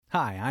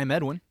Hi, I'm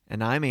Edwin.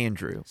 And I'm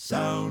Andrew.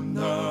 Sound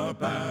the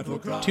battle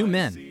cry. 2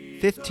 men,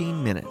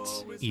 15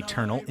 minutes.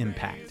 eternal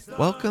impact.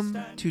 Welcome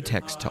to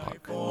Text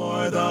Talk.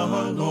 For the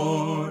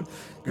Lord,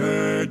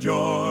 gird your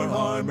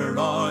armor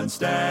on,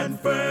 stand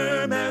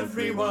firm,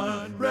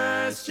 everyone.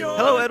 Rest your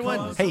Hello,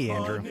 Edwin. Hey,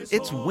 Andrew.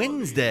 It's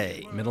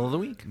Wednesday, Middle of the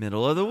week.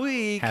 middle of the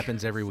week.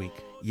 Happens every week.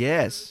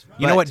 Yes.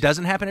 You know but- what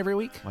doesn't happen every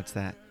week? What's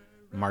that?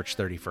 March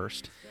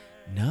 31st.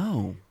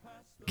 No.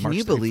 Can March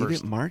you believe 31st.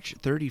 it? March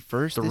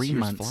 31st. 3 this year's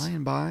months.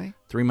 flying by.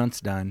 3 months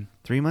done.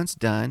 3 months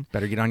done.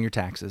 Better get on your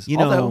taxes. You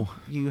Although, know-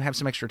 you have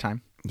some extra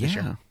time this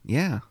Yeah. year.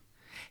 Yeah.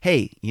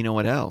 Hey, you know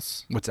what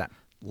else? What's that?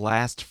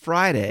 Last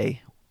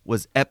Friday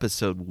was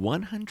episode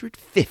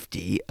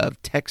 150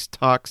 of Text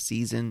Talk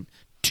Season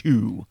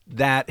 2.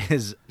 That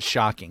is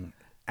shocking.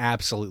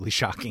 Absolutely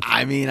shocking.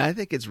 I mean, I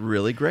think it's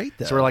really great,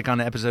 though. So we're like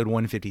on episode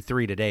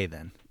 153 today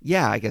then.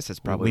 Yeah, I guess that's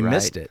probably we right.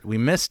 missed it. We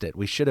missed it.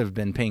 We should have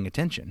been paying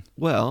attention.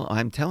 Well,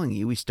 I'm telling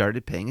you, we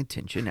started paying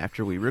attention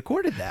after we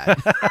recorded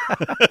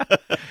that.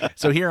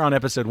 So here on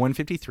episode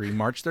 153,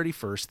 March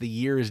 31st, the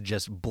year is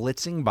just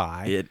blitzing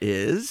by. It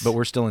is. But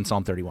we're still in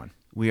Psalm 31.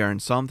 We are in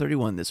Psalm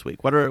 31 this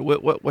week.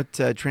 What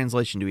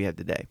translation do we have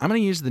today? I'm going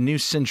to use the New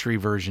Century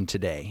Version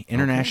today,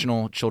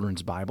 International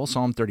Children's Bible,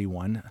 Psalm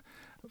 31.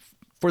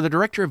 For the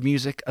director of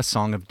music, a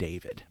song of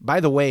David.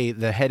 By the way,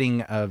 the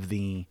heading of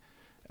the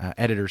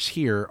editors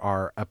here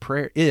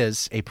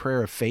is a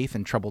prayer of faith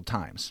in troubled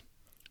times.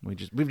 We've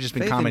just been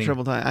Faith in commenting.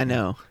 troubled time. I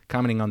know.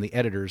 Commenting on the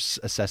editor's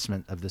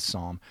assessment of this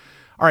psalm.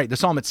 All right, the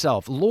psalm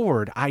itself.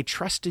 Lord, I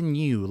trust in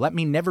you. Let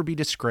me never be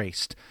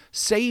disgraced.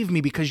 Save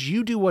me because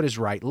you do what is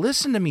right.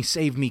 Listen to me,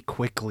 save me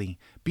quickly.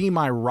 Be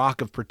my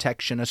rock of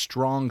protection, a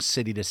strong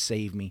city to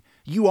save me.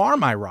 You are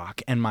my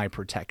rock and my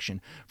protection.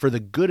 For the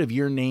good of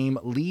your name,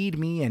 lead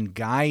me and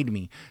guide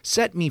me.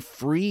 Set me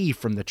free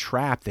from the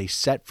trap they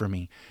set for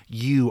me.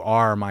 You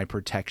are my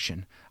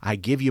protection. I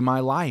give you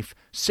my life.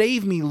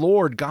 Save me,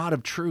 Lord, God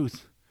of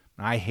truth.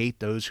 I hate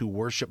those who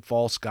worship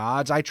false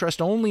gods. I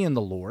trust only in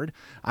the Lord.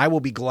 I will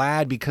be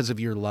glad because of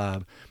your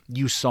love.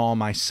 You saw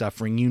my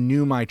suffering. You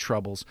knew my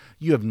troubles.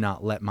 You have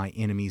not let my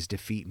enemies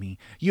defeat me.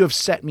 You have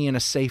set me in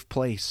a safe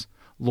place.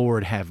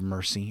 Lord, have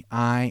mercy.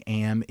 I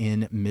am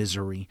in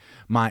misery.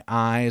 My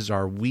eyes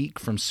are weak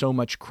from so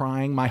much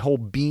crying. My whole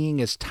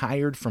being is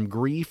tired from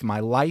grief. My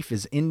life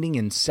is ending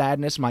in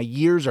sadness. My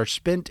years are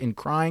spent in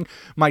crying.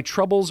 My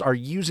troubles are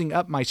using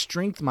up my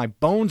strength. My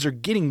bones are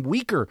getting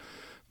weaker.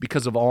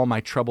 Because of all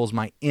my troubles,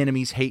 my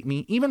enemies hate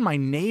me. Even my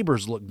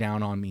neighbors look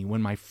down on me. When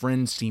my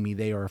friends see me,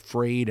 they are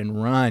afraid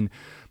and run.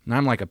 And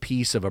I'm like a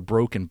piece of a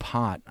broken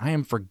pot. I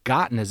am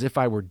forgotten as if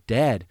I were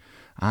dead.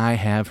 I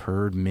have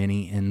heard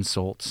many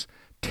insults.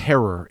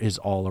 Terror is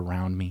all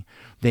around me.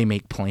 They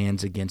make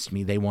plans against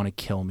me. They want to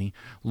kill me.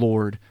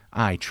 Lord,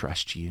 I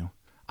trust you.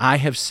 I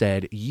have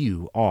said,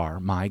 you are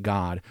my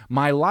God.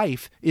 My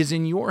life is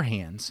in your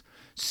hands.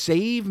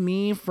 Save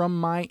me from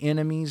my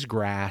enemy's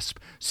grasp.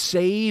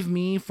 Save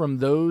me from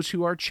those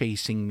who are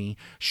chasing me.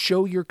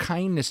 Show your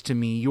kindness to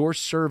me, your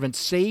servant.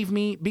 Save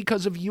me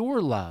because of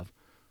your love.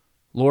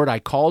 Lord, I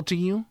called to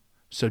you,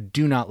 so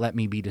do not let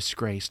me be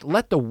disgraced.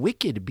 Let the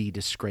wicked be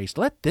disgraced.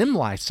 Let them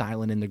lie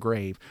silent in the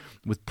grave.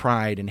 With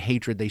pride and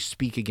hatred they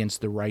speak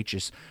against the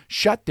righteous.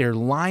 Shut their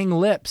lying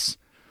lips.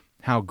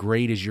 How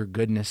great is your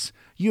goodness.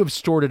 You have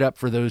stored it up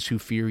for those who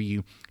fear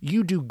you.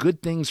 You do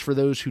good things for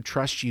those who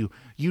trust you.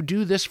 You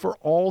do this for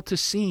all to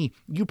see.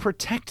 You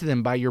protect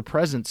them by your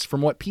presence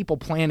from what people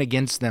plan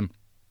against them.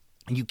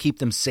 You keep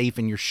them safe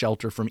in your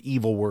shelter from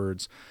evil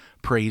words.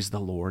 Praise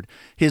the Lord.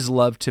 His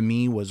love to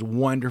me was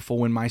wonderful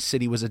when my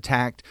city was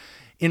attacked.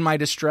 In my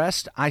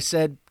distress, I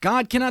said,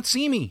 God cannot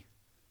see me.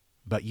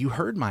 But you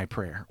heard my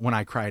prayer when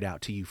I cried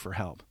out to you for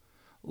help.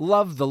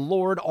 Love the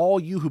Lord, all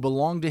you who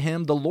belong to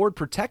him. The Lord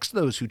protects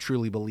those who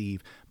truly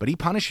believe, but he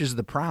punishes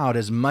the proud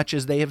as much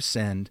as they have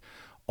sinned.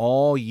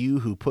 All you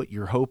who put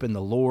your hope in the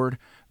Lord,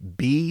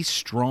 be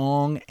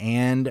strong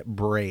and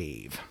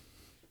brave.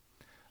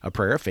 A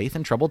prayer of faith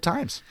in troubled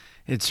times.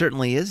 It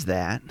certainly is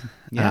that.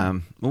 Yeah.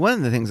 One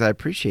of the things I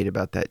appreciate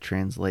about that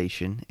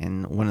translation,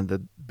 and one of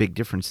the big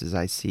differences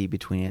I see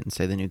between it and,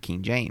 say, the New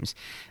King James,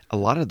 a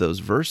lot of those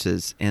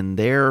verses in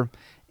their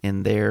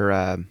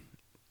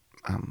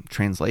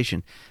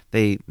translation,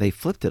 they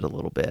flipped it a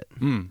little bit.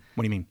 What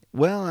do you mean?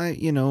 Well,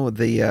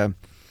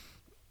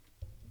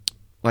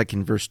 like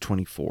in verse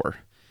 24,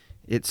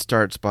 it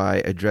starts by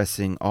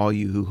addressing all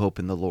you who hope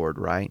in the Lord,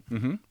 right?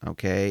 Mm-hmm.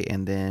 Okay,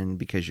 and then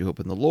because you hope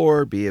in the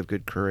Lord, be of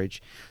good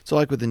courage. So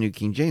like with the New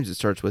King James, it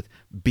starts with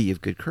be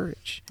of good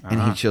courage,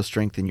 and he shall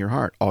strengthen your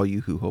heart, all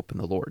you who hope in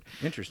the Lord.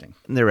 Interesting.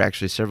 And there are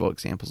actually several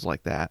examples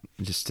like that,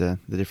 just the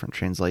different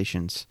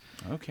translations.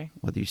 Okay.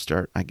 Whether you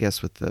start, I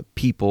guess, with the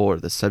people or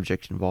the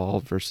subject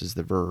involved versus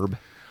the verb.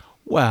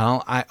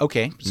 Well,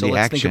 okay, so The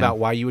let's think action. about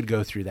why you would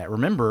go through that.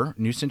 Remember,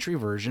 New Century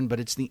Version, but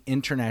it's the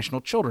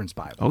International Children's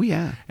Bible. Oh,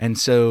 yeah. And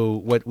so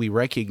what we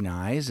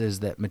recognize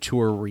is that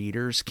mature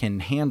readers can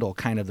handle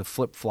kind of the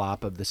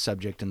flip-flop of the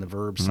subject and the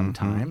verb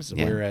sometimes,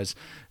 Yeah. whereas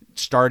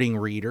starting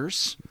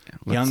readers,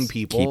 young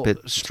people keep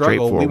it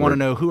struggle. We want to straightforward.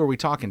 know, who are we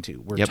talking to?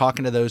 We're Yep.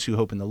 talking to those who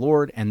hope in the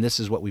Lord, and this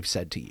is what we've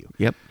said to you.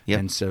 Yep.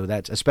 And so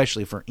that's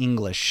especially for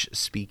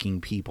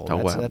English-speaking people. Oh,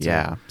 That's- well, that's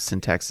yeah.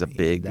 Syntax is a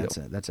big deal.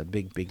 that's a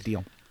big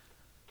deal.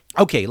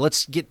 Okay,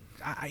 let's get.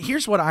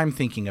 Here's what I'm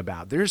thinking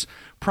about. There's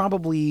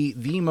probably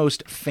the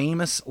most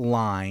famous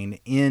line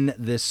in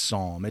this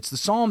psalm. It's the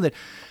psalm that.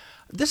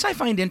 This I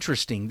find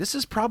interesting. This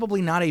is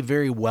probably not a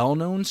very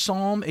well-known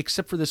psalm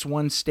except for this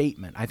one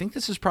statement. I think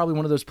this is probably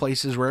one of those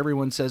places where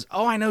everyone says,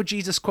 oh, I know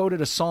Jesus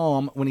quoted a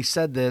psalm when he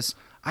said this.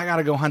 I got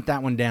to go hunt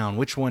that one down.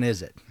 Which one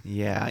is it?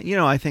 Yeah,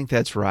 I think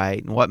that's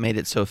right. And what made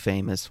it so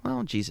famous?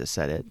 Well, Jesus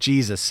said it.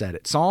 Jesus said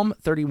it. Psalm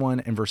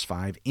 31 and verse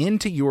 5,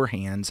 into your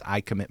hands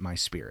I commit my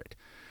spirit.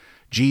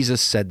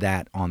 Jesus said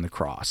that on the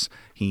cross.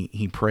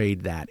 He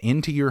prayed that.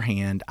 Into your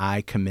hand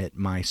I commit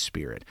my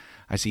spirit.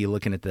 I see you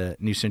looking at the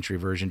New Century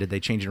Version. Did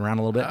they change it around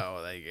a little bit?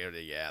 Oh, they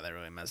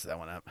really messed that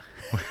one up.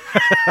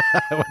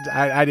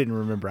 I didn't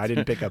remember. I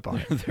didn't pick up on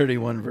it.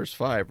 31 verse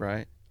 5,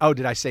 right? Oh,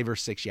 did I say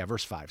verse 6? Yeah,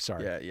 verse 5.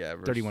 Sorry. Yeah.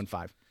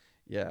 31:5.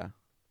 Yeah.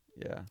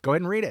 Go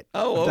ahead and read it.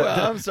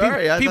 I'm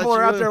sorry. I People thought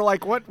are you out were- there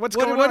like, what's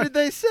going on? What did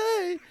they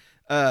say?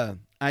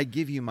 I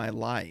give you my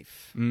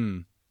life.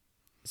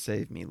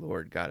 Save me,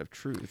 Lord, God of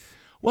truth.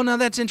 Well, now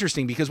that's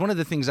interesting because one of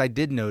the things I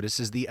did notice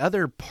is the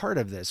other part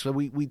of this. So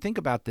we think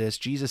about this.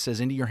 Jesus says,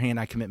 into your hand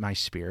I commit my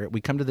spirit.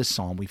 We come to this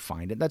psalm, we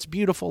find it. That's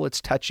beautiful.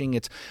 It's touching.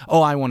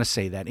 I want to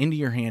say that. Into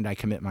your hand I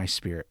commit my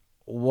spirit.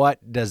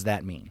 What does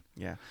that mean?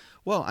 Yeah.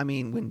 Well, I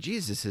mean, when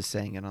Jesus is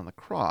saying it on the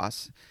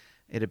cross,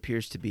 it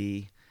appears to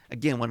be,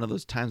 again, one of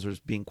those times where it's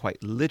being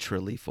quite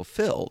literally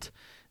fulfilled.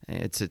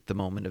 It's at the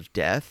moment of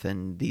death,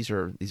 and these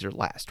are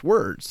last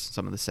words,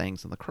 some of the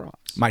sayings on the cross.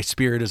 My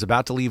spirit is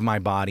about to leave my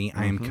body.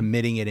 I am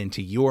committing it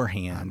into your I'm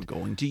hand.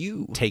 going to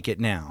you. Take it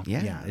now.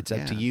 Yeah, It's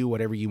up to yeah. you,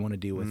 whatever you want to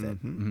do with it.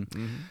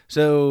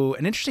 So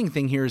an interesting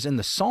thing here is in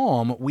the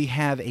psalm, we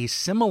have a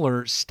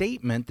similar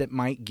statement that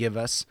might give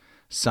us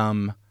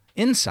some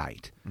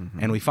insight.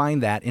 And we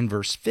find that in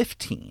verse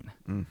 15,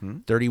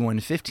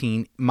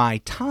 31:15, my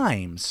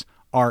times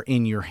are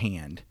in your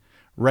hand.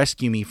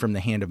 Rescue me from the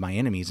hand of my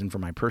enemies and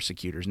from my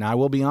persecutors. Now, I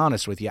will be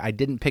honest with you. I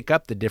didn't pick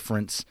up the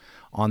difference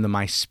on the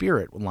my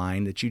spirit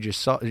line that you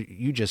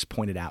just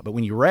pointed out. But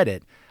when you read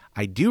it,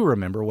 I do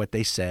remember what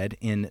they said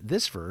in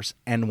this verse.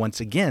 And once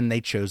again,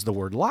 they chose the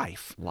word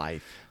life.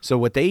 Life. So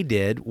what they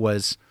did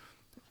was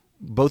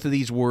both of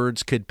these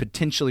words could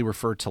potentially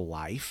refer to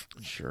life,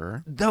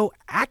 Sure. though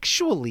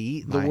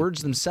actually the Right.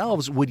 words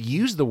themselves would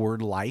use the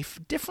word life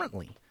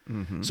differently.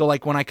 So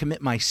like when I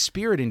commit my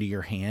spirit into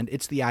your hand,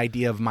 it's the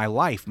idea of my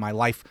life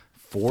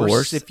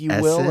force, if you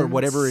will, or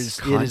whatever it is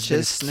that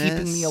is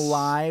keeping me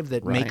alive,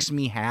 that Right. makes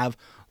me have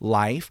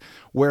life.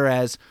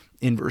 Whereas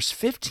in verse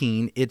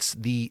 15, it's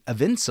the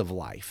events of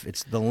life.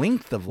 It's the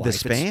length of life.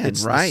 span,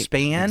 it's right. the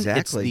span. It's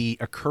Exactly. the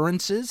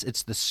occurrences.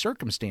 It's the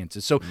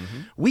circumstances. So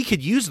we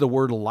could use the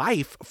word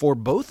life for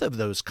both of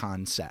those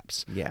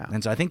concepts. Yeah.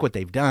 And so I think what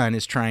they've done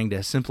is trying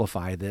to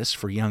simplify this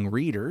for young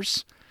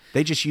readers.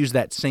 They just use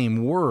that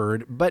same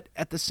word, but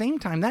at the same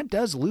time, that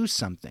does lose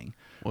something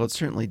Well, it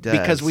certainly does.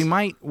 because we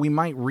might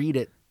read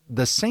it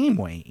the same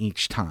way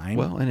each time.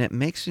 Well, and it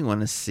makes me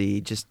want to see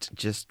just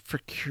for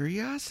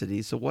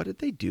curiosity. So, what did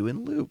they do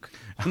in Luke?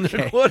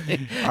 Okay.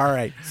 All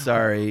right.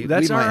 Sorry,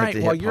 That's we all might have right.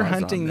 to While hit you're pause on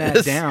hunting that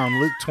this. down,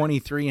 Luke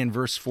 23 and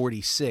verse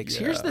 46,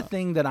 here's the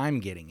thing that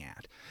I'm getting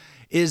at,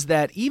 is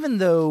that even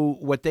though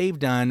what they've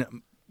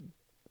done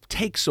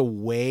takes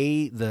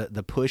away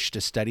the push to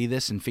study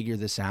this and figure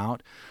this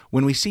out,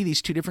 when we see these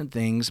two different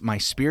things, my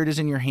spirit is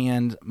in your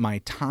hand, my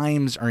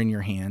times are in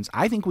your hands,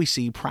 I think we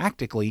see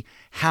practically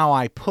how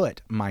I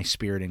put my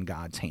spirit in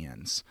God's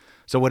hands.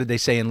 So what did they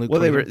say in Luke? Well,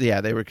 23?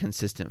 they were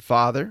consistent.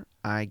 Father,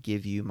 I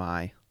give you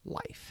my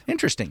life.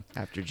 Interesting.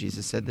 After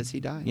Jesus said this, he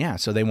died. Yeah,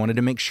 so they wanted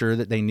to make sure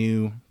that they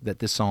knew that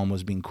this psalm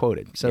was being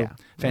quoted. So Yeah.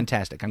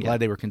 fantastic. I'm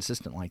glad they were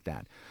consistent like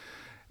that.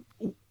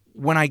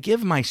 When I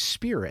give my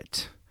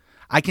spirit,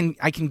 I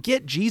can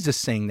get Jesus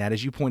saying that,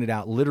 as you pointed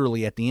out,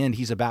 literally at the end,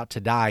 he's about to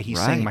die. He's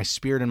saying, Right. my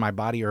spirit and my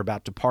body are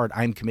about to part.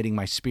 I'm committing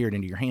my spirit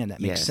into your hand. That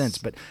makes Yes. sense.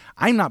 But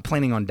I'm not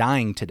planning on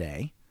dying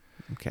today.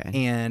 Okay.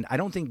 And I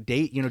don't think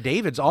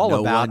David's all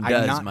No about. one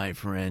does, I'm not, my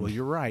friend. Well,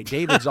 you're right.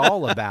 David's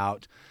all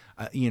about.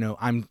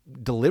 I'm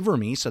deliver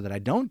me so that I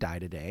don't die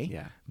today.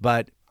 Yeah.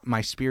 But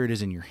my spirit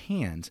is in your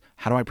hands.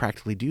 How do I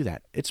practically do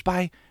that? It's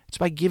by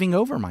giving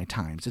over my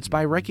times. It's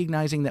by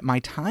recognizing that my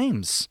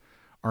times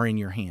are in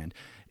your hand.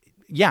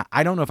 Yeah,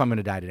 I don't know if I'm going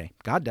to die today.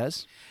 God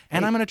does.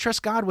 And I'm going to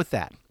trust God with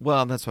that.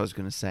 Well, that's what I was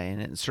going to say.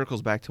 And it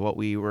circles back to what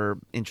we were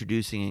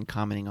introducing and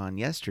commenting on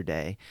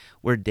yesterday,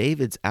 where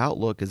David's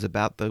outlook is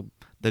about the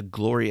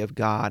glory of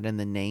God and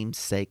the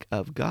namesake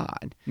of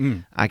God.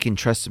 I can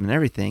trust him in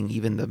everything,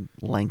 even the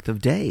length of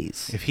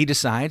days. If he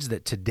decides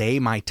that today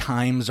my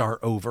times are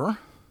over,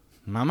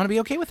 I'm going to be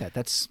okay with that.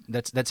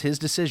 That's his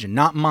decision,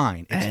 not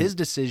mine. It's his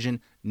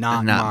decision,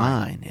 not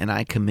mine. And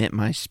I commit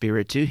my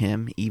spirit to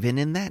him even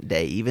in that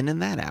day, even in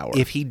that hour.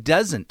 If he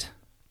decides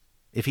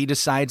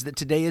that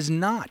today is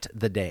not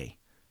the day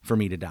for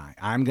me to die.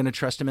 I'm going to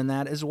trust him in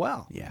that as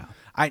well. Yeah.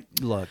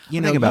 Look,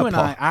 Think you about and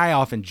Paul. I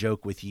often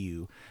joke with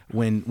you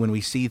when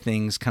we see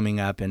things coming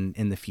up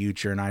in the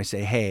future, and I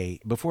say, hey,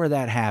 before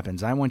that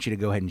happens, I want you to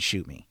go ahead and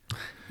shoot me.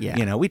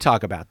 Yeah. We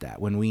talk about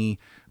that when we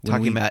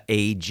About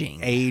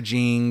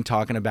aging.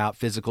 talking about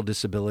physical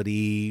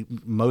disability,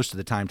 most of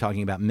the time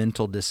talking about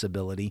mental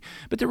disability.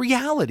 But the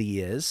reality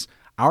is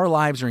our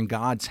lives are in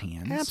God's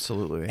hands.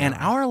 Absolutely. And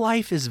our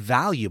life is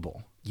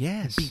valuable.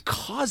 Yes.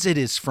 Because it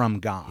is from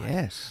God.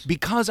 Yes.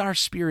 Because our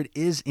spirit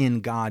is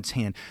in God's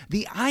hand.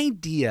 The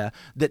idea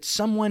that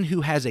someone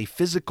who has a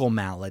physical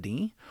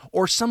malady,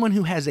 or someone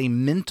who has a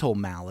mental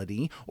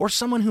malady, or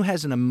someone who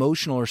has an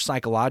emotional or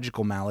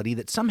psychological malady,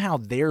 that somehow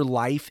their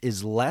life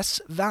is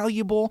less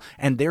valuable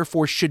and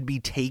therefore should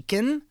be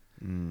taken,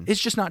 it's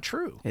just not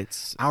true.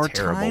 It's a our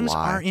terrible times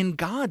lie. are in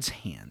God's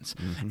hands.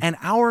 And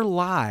our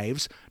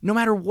lives, no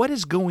matter what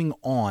is going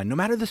on, no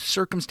matter the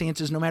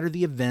circumstances, no matter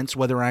the events,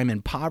 whether I'm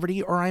in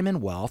poverty or I'm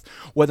in wealth,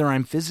 whether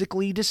I'm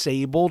physically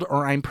disabled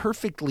or I'm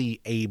perfectly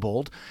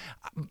abled,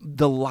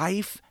 the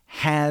life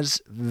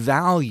has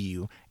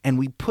value, and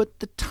we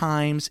put the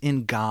times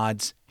in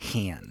God's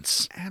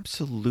hands.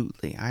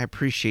 Absolutely. I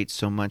appreciate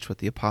so much what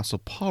the Apostle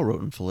Paul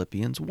wrote in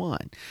Philippians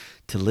 1.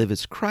 To live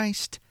is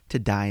Christ, to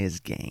die is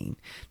gain.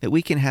 That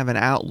we can have an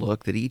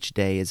outlook that each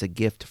day is a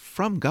gift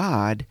from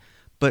God,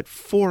 but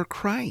for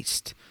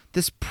Christ.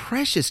 This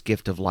precious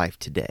gift of life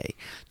today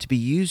to be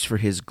used for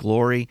His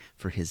glory,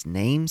 for His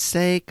name's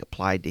sake,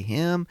 applied to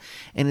Him.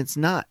 And it's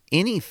not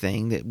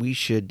anything that we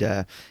should,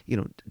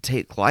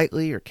 take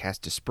lightly or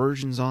cast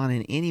aspersions on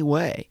in any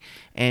way.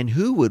 And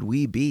who would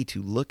we be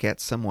to look at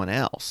someone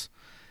else,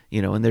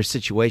 in their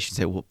situation,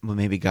 say, well,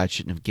 maybe God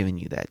shouldn't have given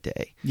you that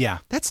day. Yeah.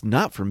 That's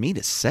not for me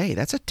to say.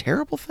 That's a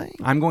terrible thing.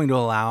 I'm going to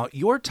allow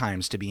your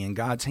times to be in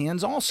God's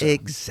hands also.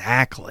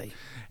 Exactly.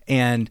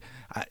 And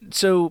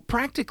so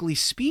practically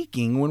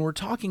speaking, when we're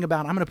talking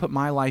about I'm going to put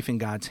my life in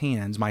God's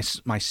hands, my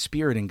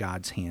spirit in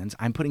God's hands,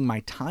 I'm putting my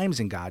times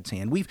in God's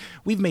hand.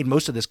 We've made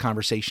most of this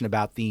conversation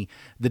about the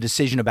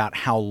decision about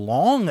how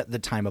long the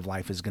time of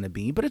life is going to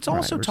be, but it's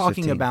also verse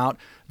talking 15. about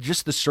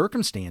just the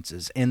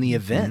circumstances and the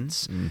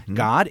events.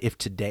 God, if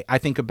today, I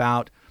think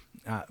about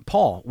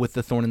Paul with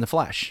the thorn in the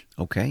flesh.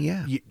 Okay,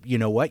 yeah. You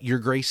know what? Your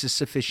grace is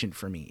sufficient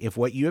for me. If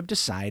what you have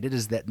decided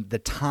is that the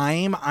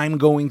time I'm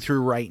going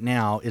through right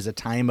now is a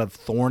time of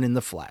thorn in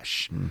the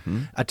flesh,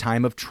 a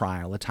time of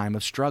trial, a time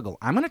of struggle,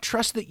 I'm going to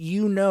trust that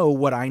you know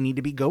what I need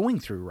to be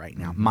going through right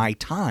now. My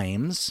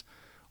times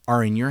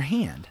are in your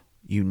hand.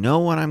 You know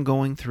what I'm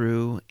going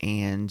through,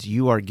 and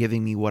you are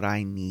giving me what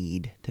I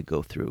need to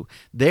go through.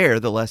 There,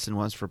 the lesson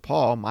was for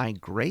Paul, my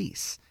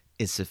grace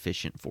is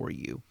sufficient for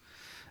you.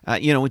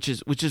 Which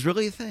is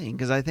really a thing,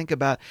 because I think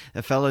about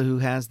a fellow who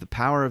has the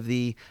power of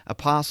the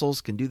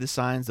apostles, can do the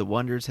signs, the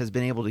wonders, has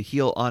been able to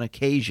heal on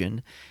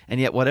occasion,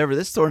 and yet whatever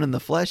this thorn in the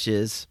flesh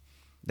is,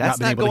 that's Not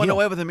been not able to going heal.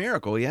 away with a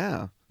miracle.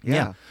 Yeah.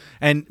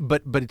 And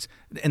but it's,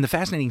 and the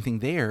fascinating thing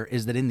there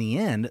is that in the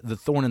end, the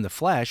thorn in the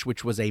flesh,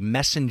 which was a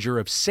messenger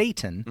of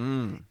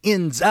Satan,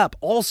 ends up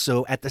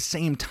also at the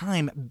same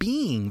time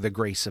being the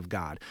grace of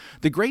God.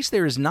 The grace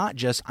there is not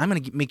just I'm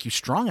going to make you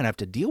strong enough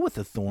to deal with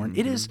the thorn.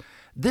 It is,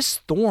 this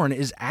thorn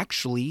is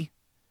actually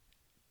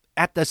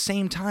at the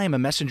same time a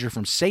messenger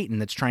from Satan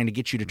that's trying to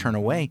get you to turn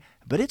away,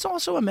 but it's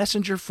also a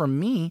messenger from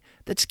me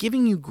that's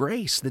giving you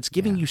grace, that's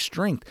giving you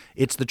strength.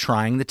 It's the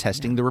trying, the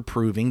testing, the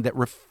reproving that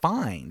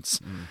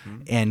refines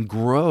and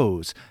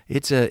grows.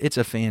 It's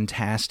a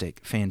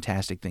fantastic,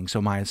 fantastic thing.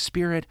 So my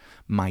spirit,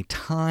 my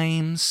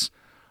times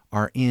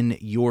are in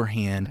your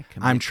hand.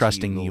 commit I'm to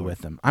trusting you, you Lord.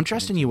 with them. I'm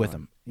trusting you with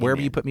them, wherever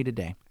Amen. you put me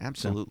today.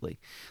 Absolutely.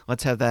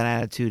 Let's have that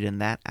attitude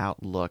and that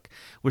outlook.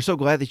 We're so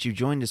glad that you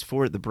joined us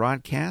for the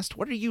broadcast.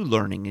 What are you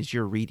learning as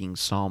you're reading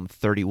Psalm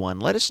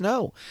 31? Let us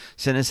know.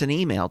 Send us an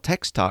email,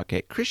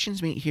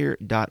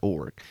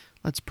 texttalk@christiansmeethere.org.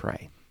 Let's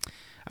pray.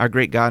 Our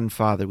great God and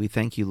Father, we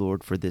thank you,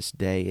 Lord, for this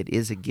day. It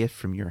is a gift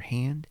from your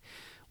hand.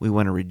 We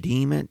want to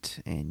redeem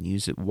it and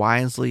use it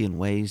wisely in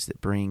ways that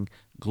bring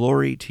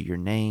glory to your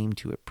name,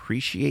 to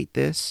appreciate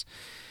this.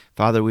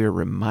 Father, we are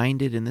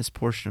reminded in this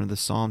portion of the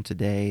psalm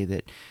today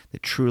that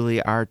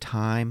truly our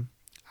times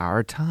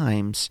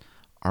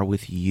are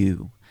with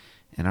you,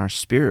 and our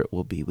spirit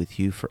will be with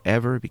you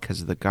forever because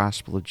of the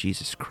gospel of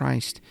Jesus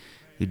Christ,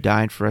 who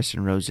died for us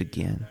and rose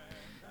again.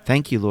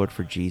 Thank you, Lord,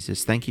 for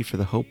Jesus. Thank you for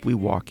the hope we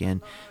walk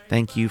in.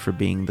 Thank you for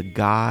being the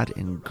God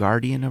and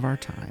guardian of our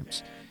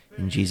times.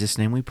 In Jesus'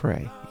 name we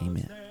pray.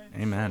 Amen.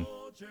 Amen.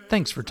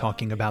 Thanks for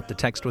talking about the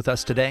text with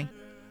us today.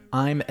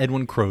 I'm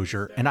Edwin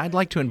Crozier, and I'd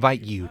like to invite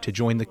you to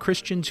join the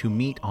Christians who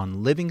meet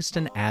on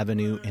Livingston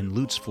Avenue in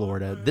Lutz,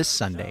 Florida this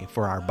Sunday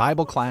for our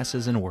Bible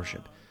classes and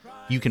worship.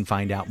 You can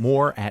find out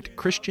more at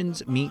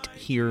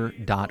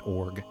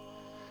christiansmeethere.org.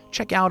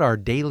 Check out our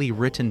daily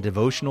written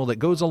devotional that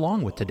goes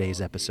along with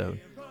today's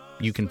episode.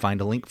 You can find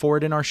a link for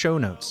it in our show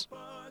notes.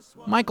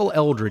 Michael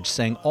Eldridge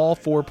sang all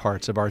 4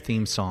 parts of our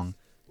theme song.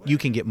 You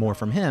can get more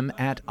from him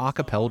at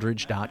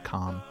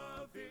acapeldridge.com.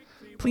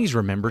 Please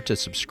remember to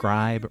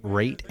subscribe,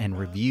 rate, and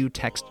review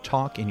Text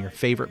Talk in your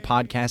favorite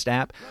podcast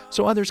app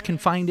so others can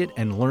find it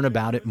and learn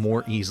about it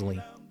more easily.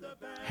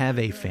 Have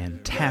a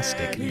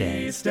fantastic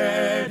day.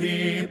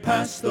 Steady,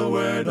 pass the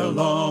word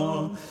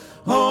along.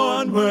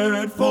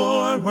 Onward,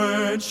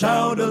 forward,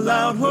 shout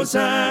aloud,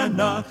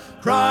 Hosanna.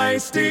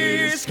 Christ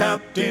is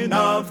captain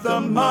of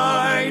the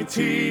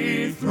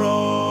mighty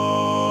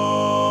throng.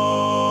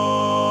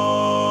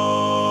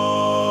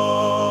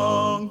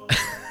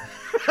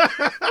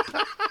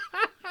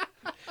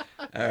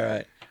 All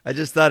right. I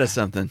just thought of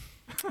something.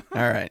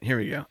 All right, here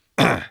we go.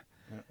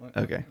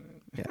 Okay.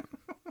 Yeah.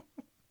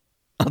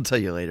 I'll tell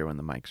you later when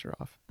the mics are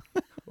off.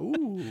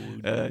 Ooh,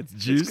 It's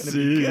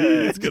juicy.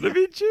 It's going to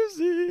be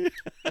juicy.